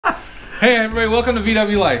Hey everybody, welcome to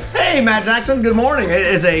VW Life. Hey Matt Jackson, good morning. It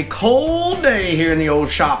is a cold day here in the old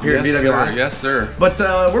shop here at VW Life. Yes sir. But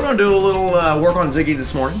we're going to do a little work on Ziggy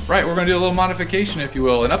this morning. Right, we're going to do a little modification, if you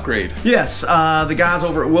will, an upgrade. Yes, the guys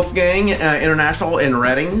over at WolfGang International in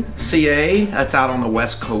Reading, CA, that's out on the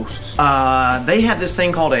West Coast. They have this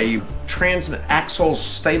thing called a Transaxle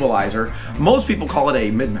Stabilizer. Most people call it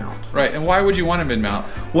a mid-mount. Right, and why would you want a mid-mount?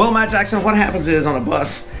 Well, Matt Jackson, what happens is on a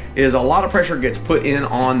bus is a lot of pressure gets put in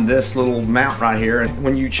on this little mount right here, and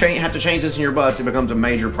when you have to change this in your bus, it becomes a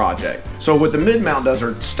major project. So what the mid-mount does,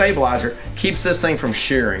 or stabilizer, keeps this thing from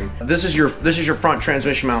shearing. This is your front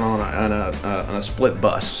transmission mount on a split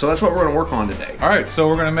bus. So that's what we're going to work on today. All right, so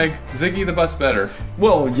we're going to make Ziggy the bus better.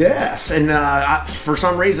 Well, yes, and for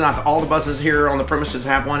some reason, all the buses here on the premises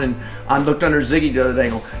have one, and I looked under Ziggy the other day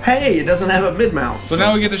and go, hey, it doesn't have a mid-mount. So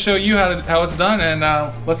now we get to show you how it's done, and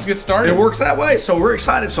let's get started. It works that way, so we're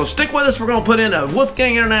excited. So stick with us. We're going to put in a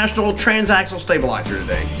WolfGang International Transaxle Stabilizer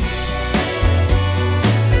today.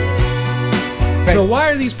 So why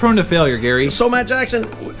are these prone to failure, Gary? So Matt Jackson,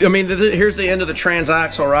 I mean, here's the end of the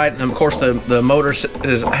transaxle, right? And of course the motor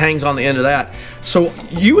hangs on the end of that. So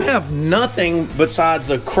you have nothing besides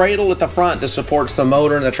the cradle at the front that supports the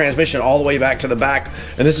motor and the transmission all the way back to the back.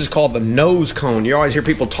 And this is called the nose cone. You always hear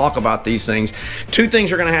people talk about these things. Two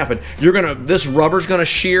things are gonna happen. This rubber's gonna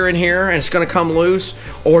shear in here and it's gonna come loose,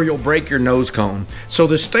 or you'll break your nose cone. So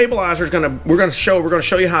the stabilizer is we're gonna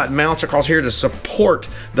show you how it mounts across here to support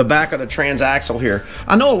the back of the transaxle here.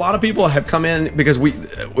 I know a lot of people have come in because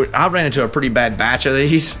I ran into a pretty bad batch of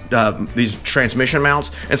these transmission mounts,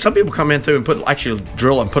 and some people come in through and actually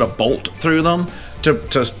drill and put a bolt through them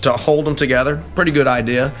to hold them together. Pretty good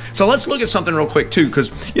idea. So let's look at something real quick too,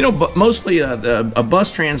 because mostly a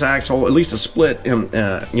bus transaxle, at least a split,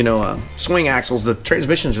 swing axles, the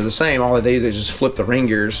transmissions are the same. All they just flip the ring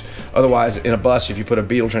gears. Otherwise, in a bus, if you put a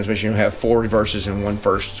Beetle transmission, you'll have 4 reverses and 1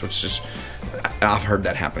 first, which is, I've heard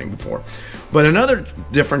that happening before. But another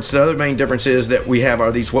difference, the other main difference is that we have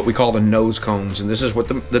what we call the nose cones, and this is what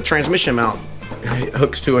the transmission mount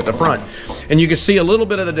hooks to at the front. And you can see a little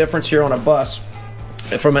bit of the difference here on a bus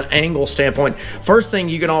from an angle standpoint. First thing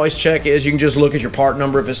you can always check is you can just look at your part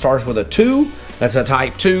number. If it starts with a 2, that's a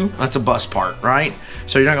type 2, that's a bus part, right?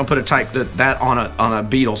 So you're not gonna put a type that on a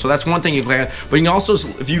Beetle. So that's one thing you can look at. But you can also,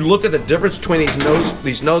 if you look at the difference between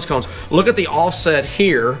these nose cones, look at the offset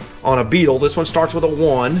here on a Beetle. This one starts with a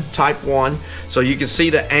 1, type 1. So you can see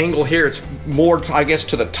the angle here. It's more, I guess,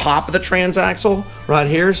 to the top of the transaxle right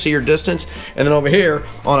here. See your distance. And then over here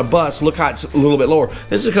on a bus, look how it's a little bit lower.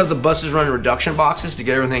 This is because the bus is running reduction boxes to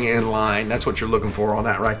get everything in line. That's what you're looking for on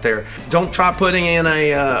that right there. Don't try putting in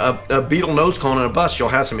a Beetle nose cone in a bus. You'll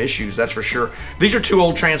have some issues, that's for sure. These are 2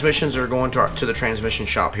 old transmissions that are going to the transmission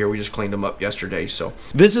shop here. We just cleaned them up yesterday. So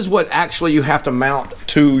this is what actually you have to mount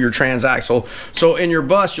to your transaxle. So in your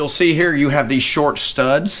bus, you'll see here you have these short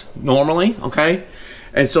studs normally, okay?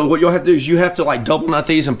 And so what you'll have to do is you have to like double nut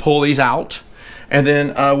these and pull these out. And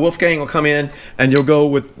then WolfGang will come in and you'll go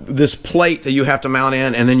with this plate that you have to mount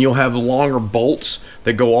in, and then you'll have longer bolts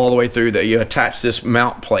that go all the way through that you attach this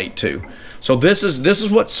mount plate to. So this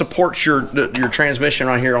is what supports your transmission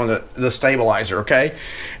right here on the stabilizer, okay?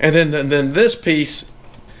 And then this piece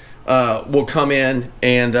will come in,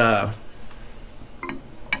 and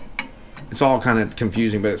it's all kind of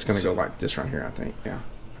confusing, but it's going to go like this right here, I think. Yeah,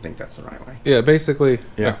 I think that's the right way. Yeah, basically.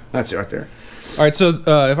 Yeah, that's it right there. All right, so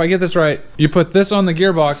if I get this right, you put this on the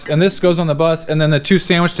gearbox, and this goes on the bus, and then the 2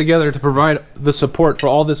 sandwich together to provide the support for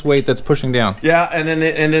all this weight that's pushing down. Yeah, and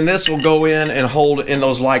then this will go in and hold in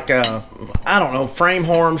those, like I don't know, frame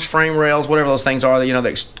horns, frame rails, whatever those things are.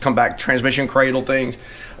 That come back, transmission cradle things.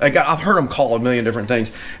 I've heard them called a million different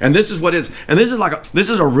things, and this is what is, and this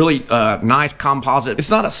is a really nice composite. It's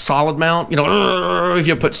not a solid mount, if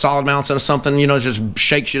you put solid mounts into something, it just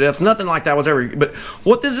shakes you to death. Nothing like that whatsoever. But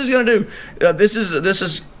what this is going to do,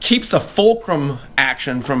 this keeps the fulcrum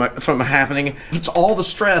action from happening. It's all the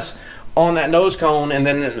stress on that nose cone, and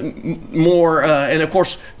then more, and of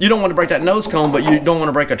course you don't want to break that nose cone, but you don't want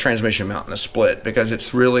to break a transmission mount in a split, because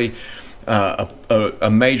it's really a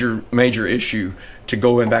major issue to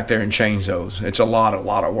go in back there and change those. It's a lot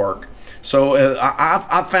of work. So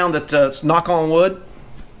I've found that knock on wood,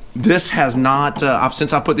 this has not,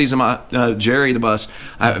 since I put these in my Jerry the bus,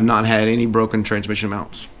 I have not had any broken transmission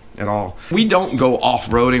mounts at all. We don't go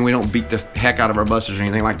off-roading. We don't beat the heck out of our buses or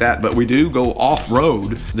anything like that, but we do go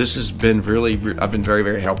off-road. This has been really, I've been very,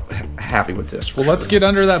 very happy with this. Well, let's get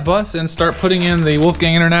under that bus and start putting in the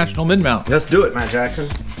WolfGang International mid-mount. Let's do it, Matt Jackson.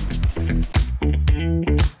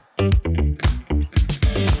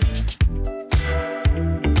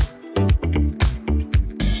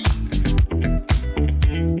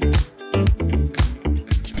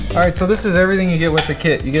 Alright, so this is everything you get with the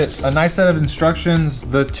kit. You get a nice set of instructions,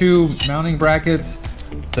 the 2 mounting brackets,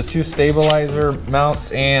 the 2 stabilizer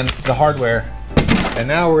mounts, and the hardware. And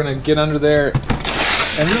now we're gonna get under there.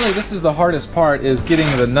 And really this is the hardest part, is getting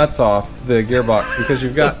the nuts off the gearbox, because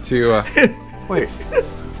you've got to... Wait,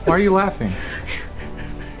 why are you laughing?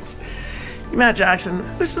 Matt Jackson,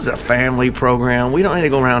 this is a family program. We don't need to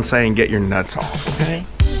go around saying get your nuts off, okay?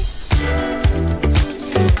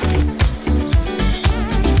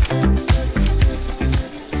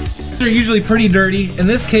 They're usually pretty dirty. In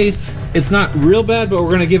this case, it's not real bad, but we're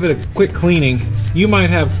gonna give it a quick cleaning. You might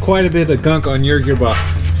have quite a bit of gunk on your gearbox.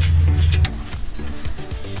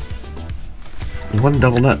 One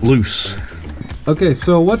double nut loose. Okay,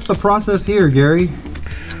 so what's the process here, Gary?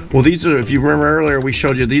 Well, these are, if you remember earlier, we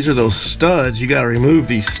showed you these are those studs. You got to remove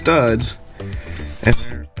these studs, and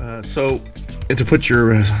to put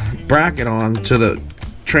your bracket on to the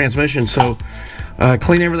transmission. So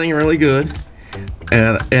clean everything really good,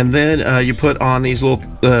 and then you put on these little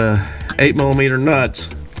 8mm nuts.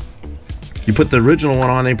 You put the original one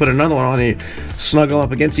on, and you put another one on, and you snuggle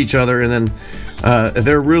up against each other, and then if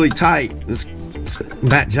they're really tight,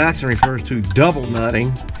 Matt Jackson refers to double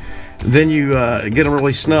nutting. Then you get them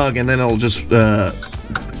really snug, and then it'll just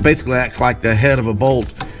basically acts like the head of a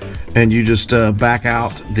bolt, and you just back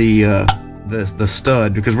out the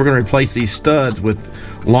stud, because we're going to replace these studs with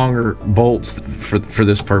longer bolts for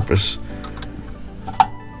this purpose.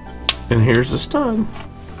 And here's the stud.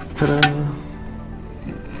 Ta-da!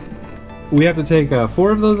 We have to take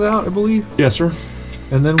 4 of those out, I believe. Yes, sir.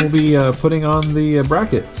 And then we'll be putting on the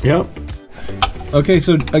bracket. Yep. Okay,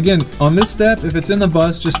 so again, on this step, if it's in the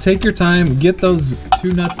bus, just take your time, get those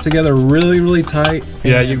 2 nuts together really, really tight.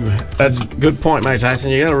 Yeah, that's a good point, Mike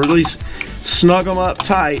Tyson. You gotta really snug them up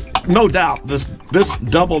tight. No doubt, this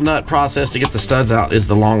double nut process to get the studs out is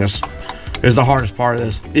the hardest part of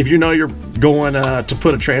this. If you know you're going to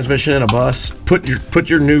put a transmission in a bus,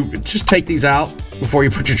 just take these out before you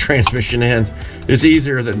put your transmission in. It's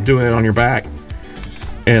easier than doing it on your back.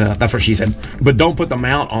 And that's what she said. But don't put the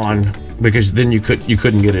mount on, because then you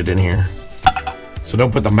couldn't get it in here. So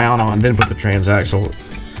don't put the mount on, then put the transaxle.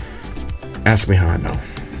 Ask me how I know.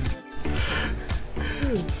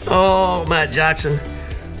 Oh, Matt Jackson,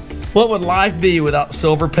 what would life be without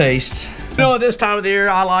silver paste? You know, at this time of the year,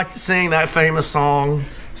 I like to sing that famous song,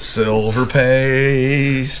 Silver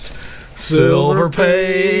Paste, Silver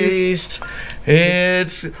Paste.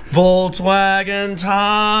 It's Volkswagen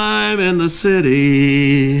time in the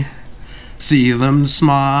city. See them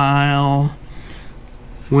smile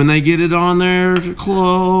when they get it on their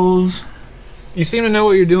clothes. You seem to know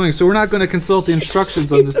what you're doing, so we're not going to consult the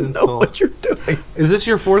instructions on this install. Know what you're doing. Is this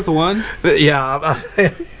your 4th one? Yeah.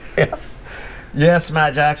 Yeah. Yes,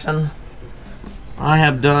 Matt Jackson. I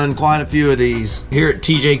have done quite a few of these. Here at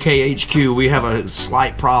TJK HQ, we have a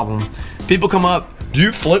slight problem. People come up, do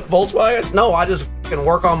you flip Volkswagens? No, I just fucking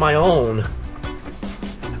work on my own.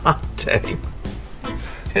 I'm telling you,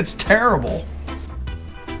 it's terrible.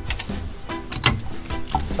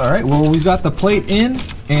 All right, well, we've got the plate in,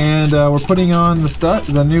 and we're putting on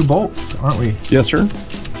the new bolts, aren't we? Yes, sir.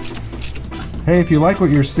 Hey, if you like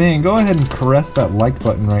what you're seeing, go ahead and caress that like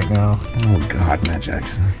button right now. Oh, God, Matt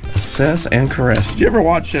Jackson. Assess and caress. Did you ever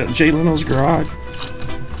watch Jay Leno's Garage?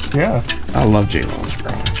 Yeah. I love Jay Leno's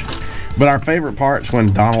Garage. But our favorite part's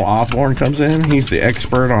when Donald Osborne comes in. He's the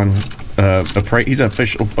expert on he's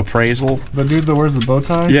official appraisal. The dude that wears the bow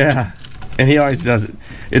tie? Yeah. And he always does it.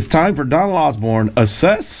 It's time for Donald Osborne,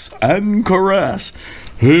 assess and caress.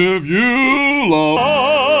 If you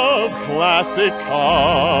love classic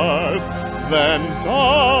cars, then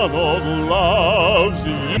Donald loves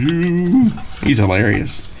you. He's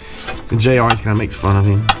hilarious. And Jay always kind of makes fun of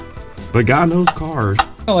him. But God knows cars.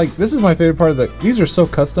 Like, this is my favorite part of these are so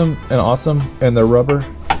custom and awesome, and they're rubber.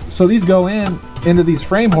 So these go into these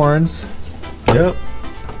frame horns. Yep.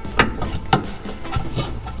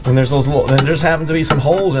 And there's those little, there just happen to be some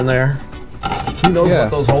holes in there. Who knows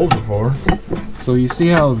what those holes are for? So you see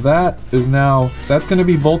how that's going to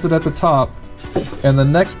be bolted at the top, and the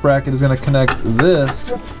next bracket is going to connect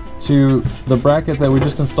this to the bracket that we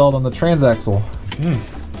just installed on the transaxle.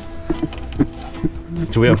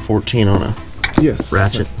 So we have 14 on a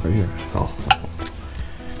ratchet. Right here. Oh.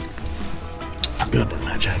 Good one,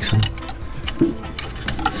 Matt Jackson.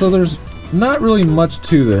 So there's not really much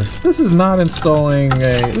to this. This is not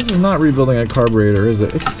rebuilding a carburetor, is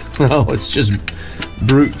it? No, it's just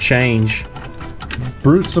brute change.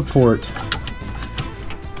 Brute support.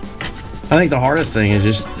 I think the hardest thing is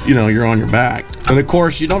just, you're on your back. And of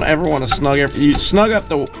course, you don't ever want to you snug up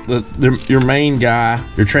your main guy,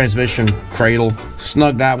 your transmission cradle,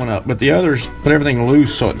 snug that one up. But the others, put everything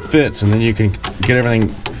loose so it fits, and then you can get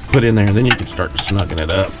everything put in there, and then you can start snugging it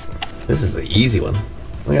up. This is the easy one.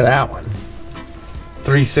 Look at that one.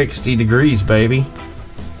 360 degrees, baby.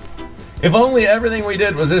 If only everything we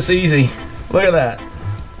did was this easy. Look at that.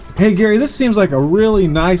 Hey Gary, this seems like a really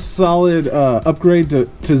nice, solid upgrade to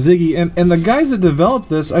Ziggy. And the guys that developed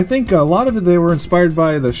this, I think a lot of it, they were inspired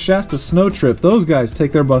by the Shasta Snow Trip. Those guys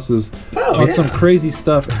take their buses on some crazy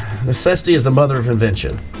stuff. Necessity is the mother of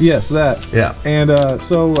invention. Yes, that. Yeah. And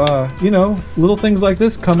so, you know, little things like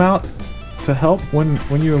this come out to help when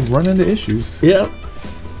you run into issues. Yep.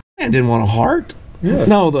 Man didn't want a heart. Yeah.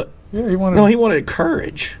 No, he wanted. No, he wanted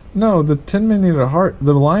courage. No, the Tin Man needed a heart.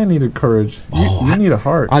 The lion needed courage. You need a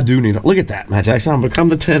heart. I do need a... Look at that, Matt Jackson. I'm become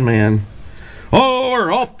the Tin Man. Oh,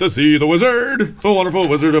 we're off to see the wizard, the wonderful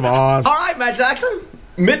Wizard of Oz. All right, Matt Jackson.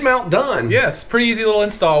 Mid-mount done. Yes, pretty easy little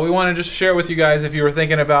install. We want to just share with you guys if you were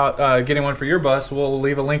thinking about getting one for your bus. We'll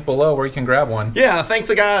leave a link below where you can grab one. Yeah, thank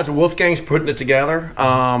the guys at WolfGang's putting it together.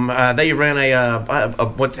 They ran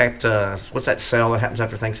what's that sale that happens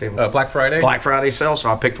after Thanksgiving? Black Friday. Black Friday sale.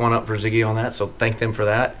 So I picked one up for Ziggy on that. So thank them for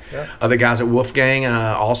that. Yeah. The guys at WolfGang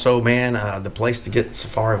also, man, the place to get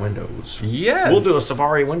Safari windows. Yes. We'll do a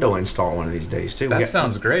Safari window install one of these days too. That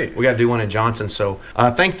sounds great. We got to do one in Johnson. So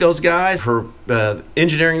thank those guys for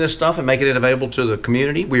engineering this stuff and making it available to the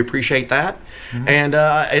community. We appreciate that. And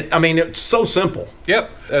I mean, it's so simple. Yep,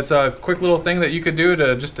 it's a quick little thing that you could do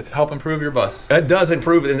to just help improve your bus. It does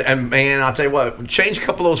improve it, and man, I'll tell you what, change a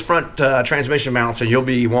couple of those front transmission mounts and you'll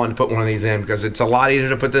be wanting to put one of these in, because it's a lot easier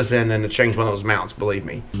to put this in than to change one of those mounts, believe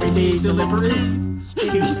me. Speedy delivery to you,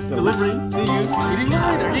 Speedy.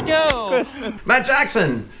 There you go. Matt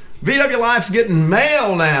Jackson, VW Life's getting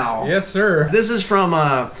mail now. Yes, sir. This is from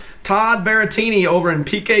Todd Barattini over in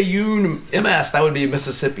PKU MS. That would be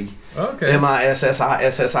Mississippi. Okay.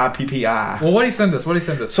 MISSISSIPPI. Well, what did he send us? What did he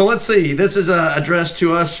send us? So let's see. This is addressed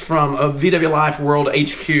to us from VW Life World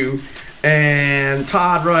HQ. And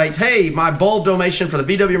Todd writes, hey, my bulb donation for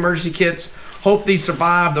the VW emergency kits. Hope these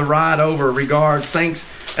survive the ride over. Regards.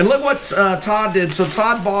 Thanks. And look what Todd did. So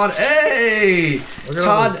Todd bought, Todd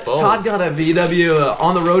got a VW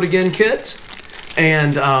On the Road Again kit.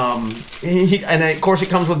 And and of course it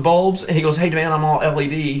comes with bulbs. And he goes, hey man, I'm all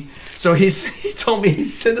LED. So he told me he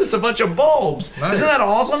sent us a bunch of bulbs. Nice. Isn't that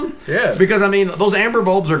awesome? Yeah. Because I mean, those amber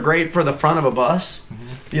bulbs are great for the front of a bus.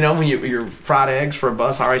 You know, when you're fried eggs for a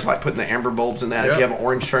bus, I always like putting the amber bulbs in that. Yep. If you have an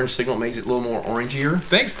orange turn signal, it makes it a little more orangier.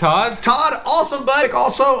 Thanks, Todd. Todd, awesome, bud.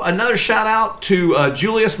 Also, another shout out to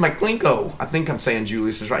Julius McLinko. I think I'm saying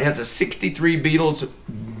Julius is right. He has a 63 Beetle. It's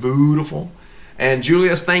beautiful. And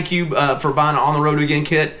Julius, thank you for buying an On the Road Again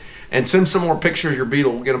kit. And send some more pictures of your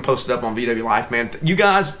Beetle. We'll get them posted up on VW Life, man. You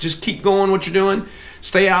guys just keep going what you're doing.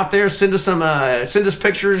 Stay out there. Send us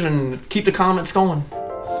pictures and keep the comments going.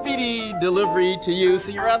 Speedy delivery to you.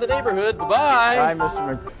 See you around the neighborhood. Bye-bye. Bye,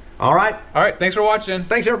 Mr. All right. All right. Thanks for watching.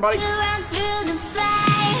 Thanks, everybody.